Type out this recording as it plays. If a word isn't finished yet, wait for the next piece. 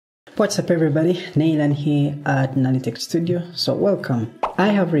What's up everybody, Nailan here at Nalitect Studio. So welcome. I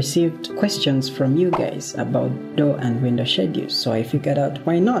have received questions from you guys about door and window schedules, so I figured out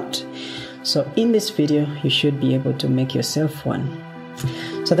why not. So in this video, you should be able to make yourself one.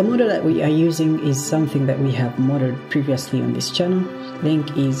 So the model that we are using is something that we have modeled previously on this channel.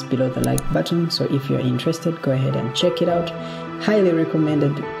 Link is below the like button, so if you're interested, go ahead and check it out. Highly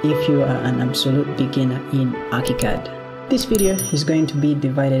recommended if you are an absolute beginner in archicad. This video is going to be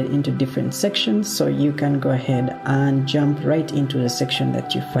divided into different sections, so you can go ahead and jump right into the section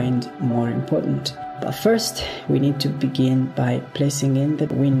that you find more important. But first, we need to begin by placing in the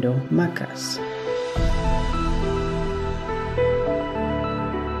window markers.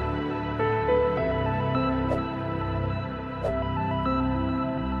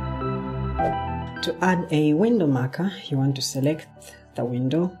 To add a window marker, you want to select the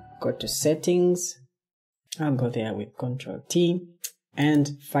window, go to settings. I'll go there with Ctrl T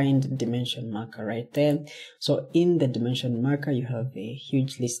and find dimension marker right there. So in the dimension marker, you have a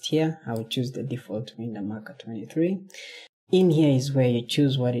huge list here. I will choose the default window marker 23. In here is where you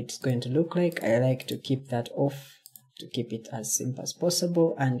choose what it's going to look like. I like to keep that off to keep it as simple as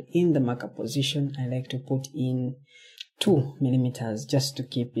possible. And in the marker position, I like to put in 2 millimeters just to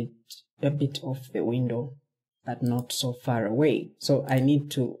keep it a bit off the window, but not so far away. So I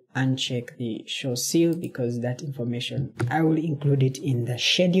need to uncheck the show seal because that information, I will include it in the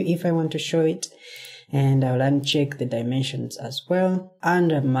schedule if I want to show it. And I will uncheck the dimensions as well.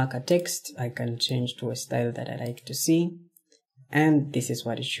 Under marker text, I can change to a style that I like to see. And this is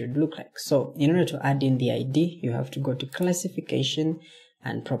what it should look like. So in order to add in the ID, you have to go to classification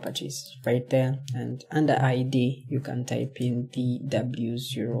and properties right there. And under ID, you can type in the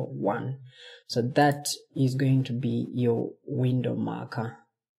W01. So that is going to be your window marker.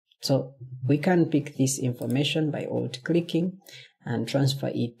 So we can pick this information by alt clicking and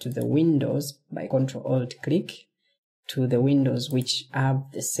transfer it to the windows by Ctrl Alt click to the windows which have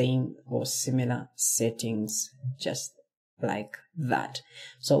the same or similar settings, just like that.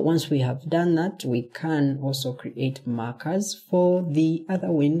 So once we have done that, we can also create markers for the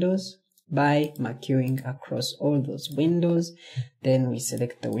other windows by marking across all those windows. Then we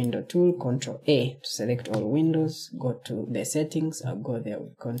select the window tool, Ctrl A to select all windows, go to the settings, I'll go there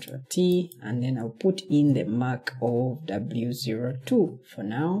with Ctrl T, and then I'll put in the mark of W02 for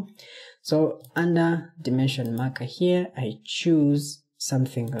now. So under dimension marker here, I choose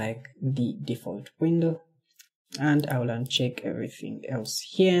something like the default window, and I will uncheck everything else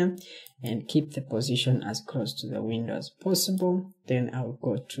here and keep the position as close to the window as possible. Then I'll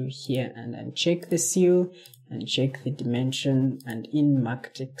go to here and uncheck the seal and check the dimension, and in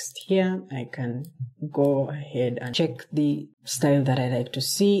mark text here I can go ahead and check the style that I like to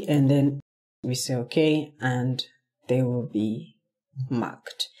see, and then we say okay, and they will be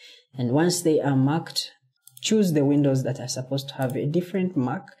marked. And once they are marked, choose the windows that are supposed to have a different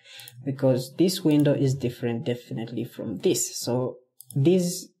mark, because this window is different definitely from this. So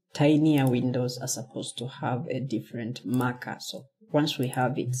these tinier windows are supposed to have a different marker. So once we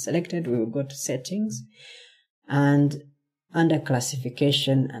have it selected, we will go to settings, and under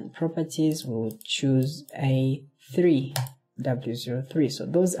classification and properties, we will choose a 3 W03. So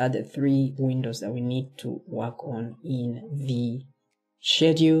those are the 3 windows that we need to work on in the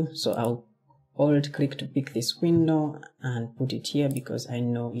schedule. So I'll alt click to pick this window and put it here because I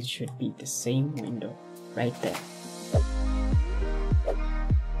know it should be the same window right there.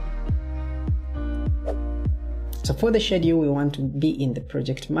 So for the schedule, we want to be in the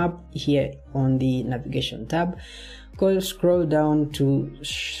project map here on the navigation tab. Go scroll down to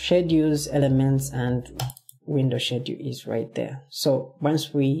schedules, elements, and window schedule is right there. So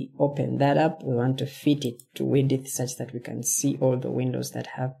once we open that up, we want to fit it to width such that we can see all the windows that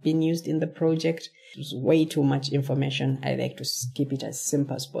have been used in the project. It's way too much information. I like to keep it as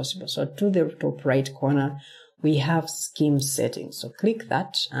simple as possible. So to the top right corner, we have scheme settings. So click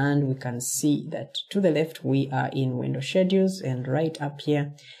that and we can see that to the left, we are in window schedules, and right up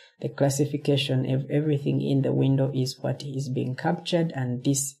here, the classification of everything in the window is what is being captured, and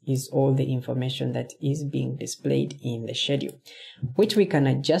this is all the information that is being displayed in the schedule, which we can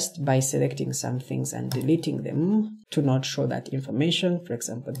adjust by selecting some things and deleting them to not show that information. For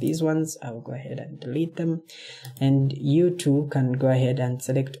example, these ones, I will go ahead and delete them, and you too can go ahead and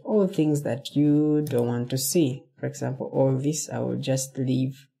select all things that you don't want to see. For example, all this, I will just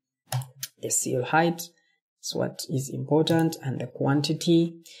leave the seal height, it's what is important, and the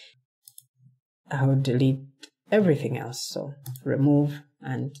quantity. I'll delete everything else, so remove,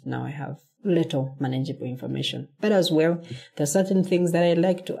 and now I have little manageable information. But as well, there are certain things that I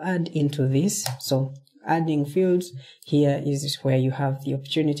like to add into this. So adding fields, here is where you have the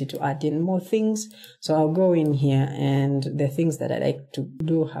opportunity to add in more things. So I'll go in here, and the things that I like to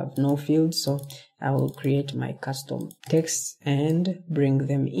do have no fields, so I will create my custom text and bring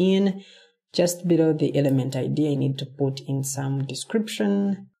them in. Just below the element ID, I need to put in some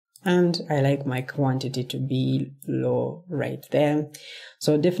description, and I like my quantity to be low right there.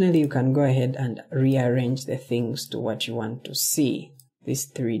 So definitely you can go ahead and rearrange the things to what you want to see. This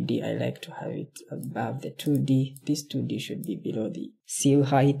 3D, I like to have it above the 2D. This 2D should be below the seal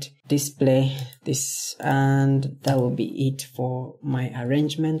height. Display this, and that will be it for my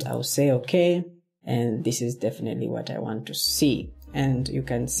arrangement. I'll say okay, and this is definitely what I want to see. And you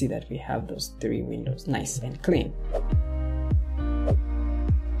can see that we have those 3 windows, nice and clean.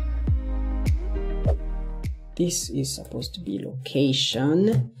 This is supposed to be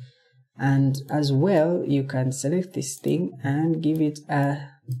location, and as well you can select this thing and give it a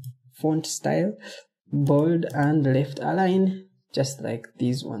font style, bold and left align, just like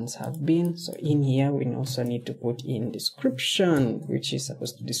these ones have been. So in here we also need to put in description, which is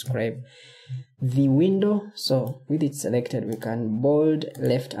supposed to describe the window. So with it selected, we can bold,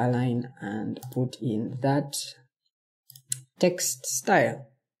 left align, and put in that text style.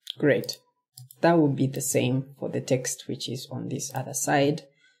 Great. That would be the same for the text which is on this other side,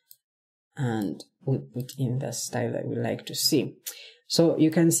 and we'll put in the style that we like to see. So you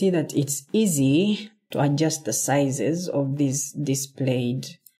can see that it's easy to adjust the sizes of these displayed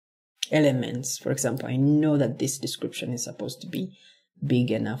elements. For example, I know that this description is supposed to be big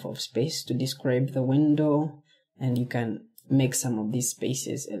enough of space to describe the window, and you can make some of these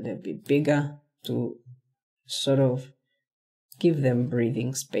spaces a little bit bigger to sort of give them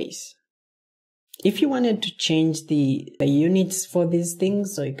breathing space. If you wanted to change the units for these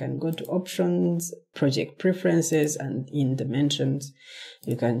things, so you can go to options, project preferences, and in dimensions,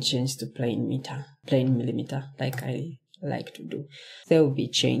 you can change to plain millimeter, like I like to do. They will be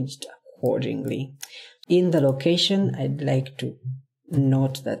changed accordingly. In the location, I'd like to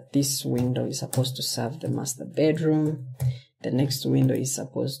note that this window is supposed to serve the master bedroom. The next window is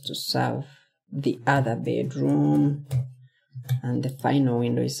supposed to serve the other bedroom. And the final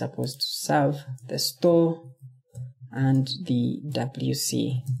window is supposed to serve the store and the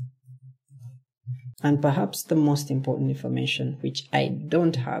WC. And perhaps the most important information, which I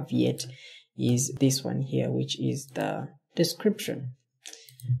don't have yet, is this one here, which is the description.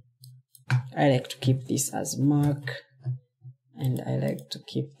 I like to keep this as mark, and I like to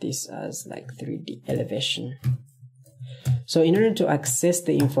keep this as like 3D elevation. So in order to access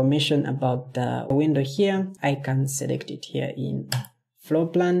the information about the window here, I can select it here in floor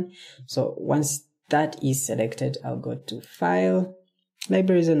plan. So once that is selected, I'll go to File,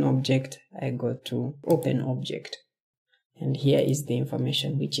 Libraries and Object. I go to Open Object. And here is the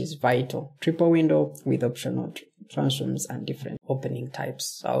information which is vital. Triple window with optional transforms and different opening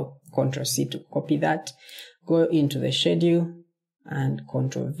types. So I'll Ctrl C to copy that. Go into the schedule and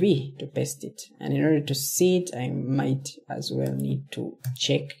Ctrl V to paste it. And in order to see it, I might as well need to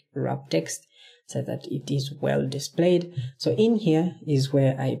check wrap text so that it is well displayed. So in here is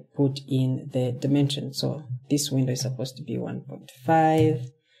where I put in the dimension. So this window is supposed to be 1.5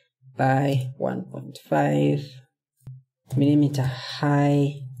 by 1.5 millimeter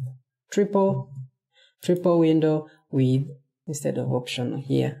high, triple window with, instead of optional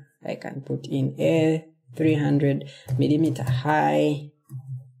here, I can put in a 300 millimeter high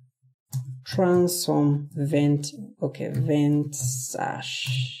transom vent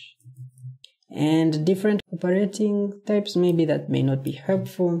sash, and different operating types. Maybe that may not be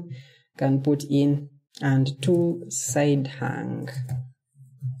helpful. Can put in, and 2 side hang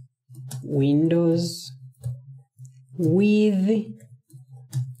windows with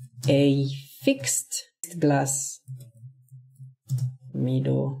a fixed glass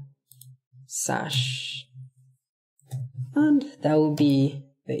middle sash. And that will be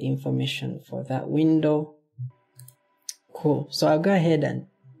the information for that window. Cool. So I'll go ahead and,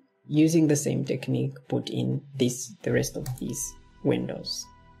 using the same technique, put in the rest of these windows.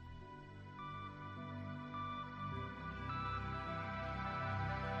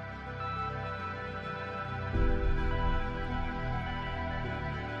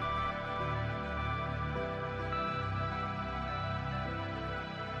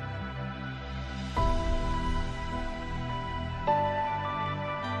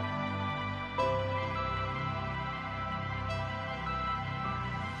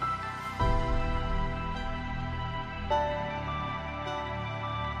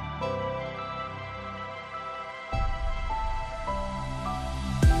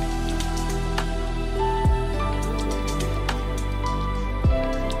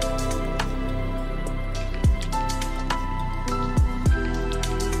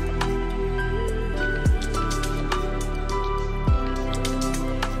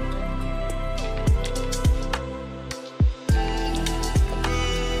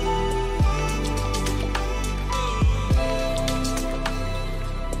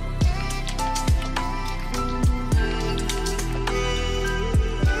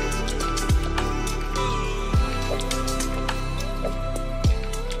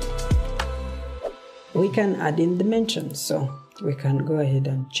 can add in dimensions. So we can go ahead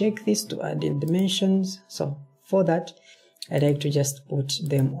and check this to add in dimensions. So for that, I like to just put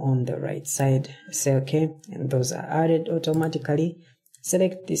them on the right side, say okay, and those are added automatically.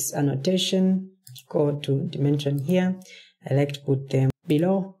 Select this annotation, go to dimension here. I like to put them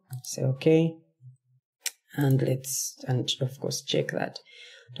below, say okay, and of course check that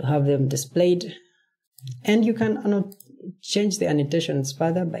to have them displayed. And you can change the annotations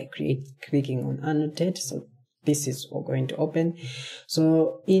further by clicking on annotate. So this is going to open.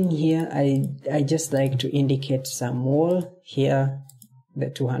 So in here, I just like to indicate some wall here, the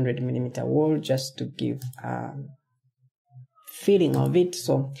 200mm wall, just to give a feeling of it.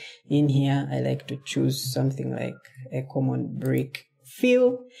 So in here, I like to choose something like a common brick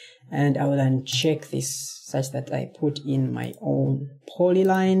fill, and I will uncheck this such that I put in my own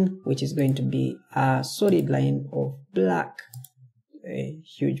polyline, which is going to be a solid line of black, a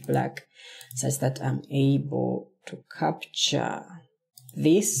huge black, such that I'm able to capture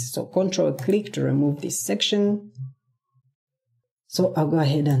this. So Control click to remove this section. So I'll go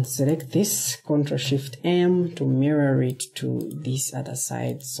ahead and select this, Control Shift M to mirror it to this other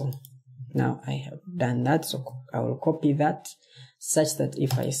side. So now I have done that. So I will copy that such that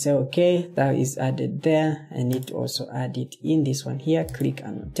if I say okay, that is added there. I need to also add it in this one here. Click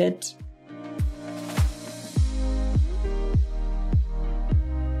annotate.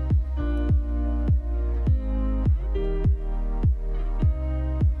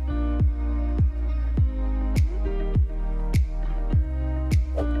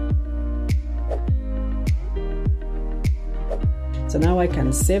 So now I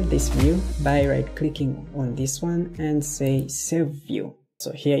can save this view by right clicking on this one and say save view.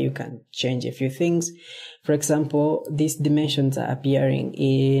 So here you can change a few things. For example, these dimensions are appearing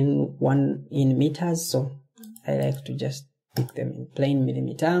in meters. So I like to just pick them in plain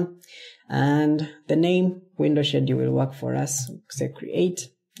millimeter, and the name window schedule will work for us. Say create,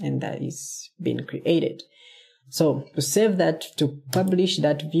 and that is been created. So to save that, to publish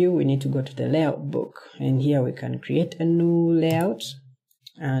that view, we need to go to the layout book, and here we can create a new layout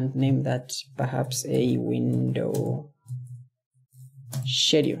and name that perhaps a window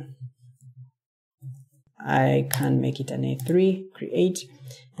schedule. I can make it an A3, create,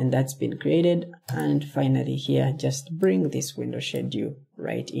 and that's been created. And finally here, just bring this window schedule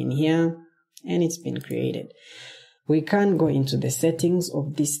right in here, and it's been created. We can go into the settings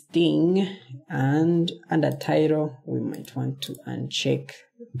of this thing, and under title, we might want to uncheck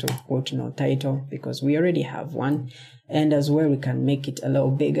to put no title because we already have one. And as well, we can make it a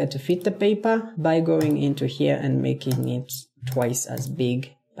little bigger to fit the paper by going into here and making it twice as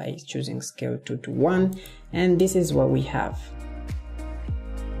big by choosing scale 2:1. And this is what we have.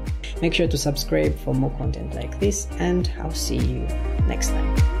 Make sure to subscribe for more content like this, and I'll see you next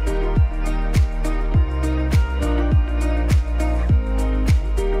time.